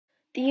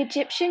The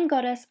Egyptian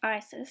goddess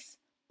Isis,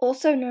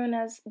 also known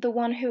as the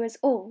One Who Is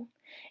All,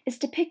 is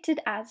depicted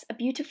as a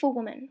beautiful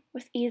woman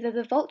with either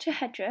the vulture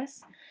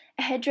headdress,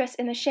 a headdress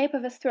in the shape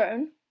of a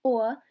throne,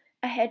 or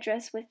a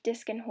headdress with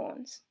disc and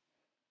horns.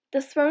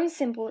 The throne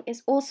symbol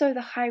is also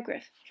the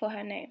hieroglyph for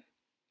her name.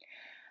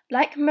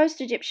 Like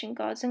most Egyptian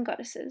gods and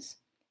goddesses,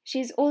 she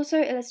is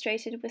also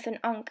illustrated with an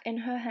ankh in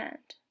her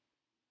hand.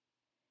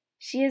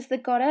 She is the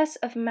goddess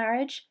of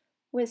marriage,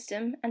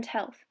 wisdom, and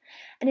health,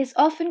 and is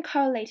often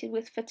correlated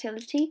with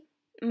fertility,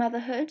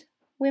 motherhood,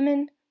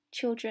 women,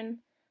 children,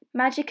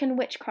 magic and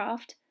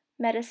witchcraft,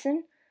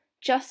 medicine,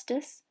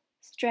 justice,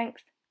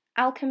 strength,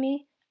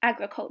 alchemy,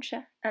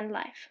 agriculture, and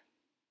life.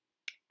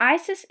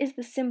 Isis is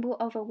the symbol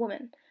of a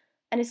woman,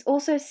 and is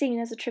also seen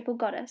as a triple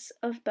goddess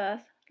of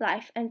birth,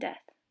 life, and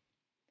death.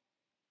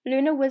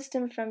 Lunar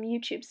Wisdom from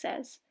YouTube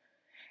says,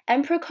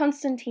 Emperor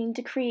Constantine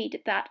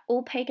decreed that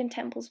all pagan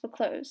temples were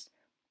closed,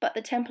 but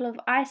the temple of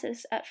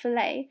Isis at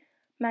Philae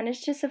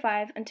managed to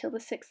survive until the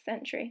 6th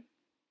century.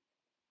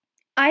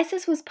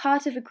 Isis was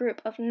part of a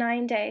group of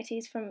 9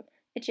 deities from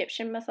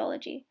Egyptian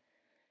mythology.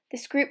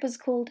 This group was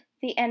called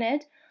the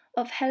Ennead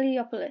of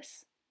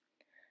Heliopolis.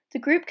 The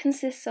group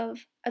consists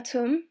of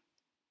Atum,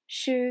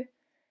 Shu,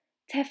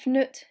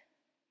 Tefnut,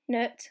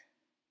 Nut,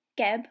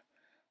 Geb,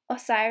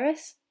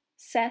 Osiris,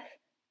 Seth,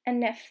 and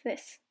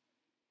Nephthys,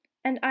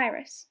 and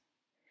Iris.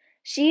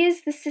 She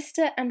is the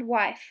sister and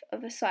wife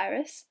of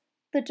Osiris,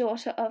 the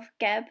daughter of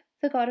Geb,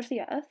 the god of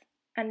the earth,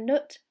 and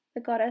Nut, the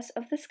goddess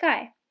of the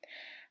sky,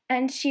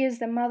 and she is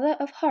the mother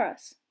of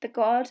Horus, the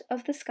god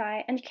of the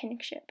sky and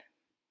kingship.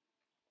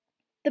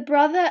 The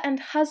brother and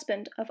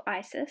husband of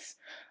Isis,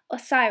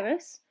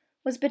 Osiris,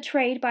 was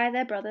betrayed by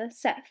their brother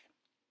Seth.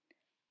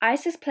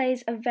 Isis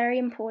plays a very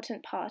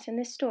important part in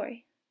this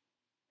story.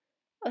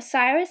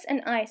 Osiris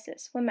and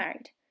Isis were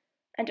married,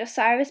 and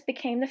Osiris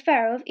became the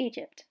Pharaoh of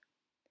Egypt.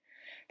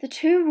 The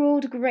two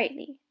ruled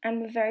greatly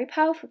and were very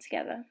powerful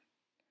together.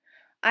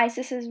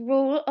 Isis's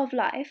rule of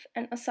life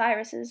and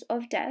Osiris's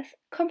of death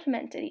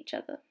complemented each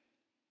other.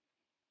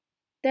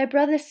 Their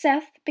brother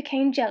Seth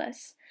became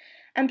jealous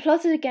and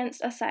plotted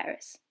against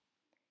Osiris.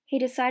 He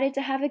decided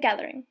to have a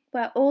gathering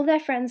where all their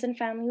friends and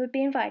family would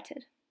be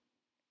invited.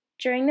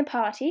 During the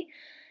party,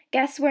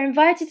 guests were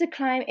invited to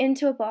climb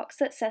into a box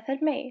that Seth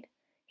had made.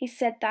 He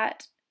said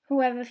that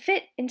whoever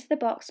fit into the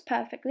box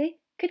perfectly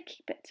could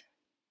keep it.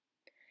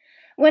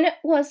 When it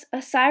was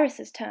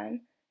Osiris's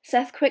turn,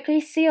 Seth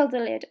quickly sealed the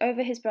lid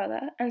over his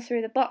brother and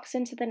threw the box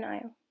into the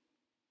Nile.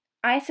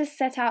 Isis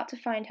set out to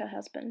find her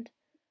husband.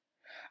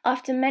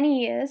 After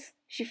many years,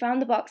 she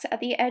found the box at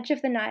the edge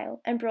of the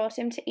Nile and brought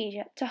him to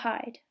Egypt to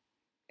hide.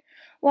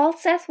 While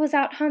Seth was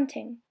out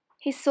hunting,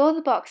 he saw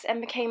the box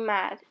and became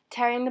mad,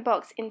 tearing the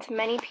box into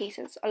many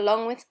pieces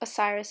along with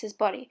Osiris's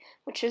body,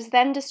 which was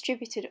then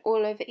distributed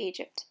all over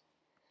Egypt.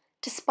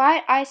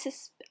 Despite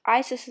Isis's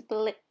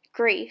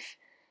grief,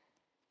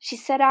 she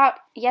set out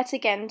yet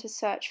again to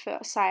search for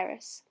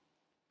Osiris.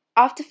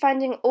 After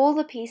finding all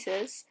the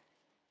pieces,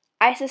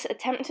 Isis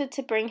attempted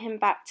to bring him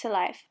back to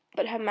life,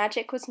 but her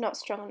magic was not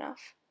strong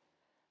enough.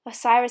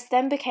 Osiris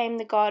then became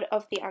the god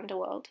of the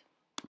underworld.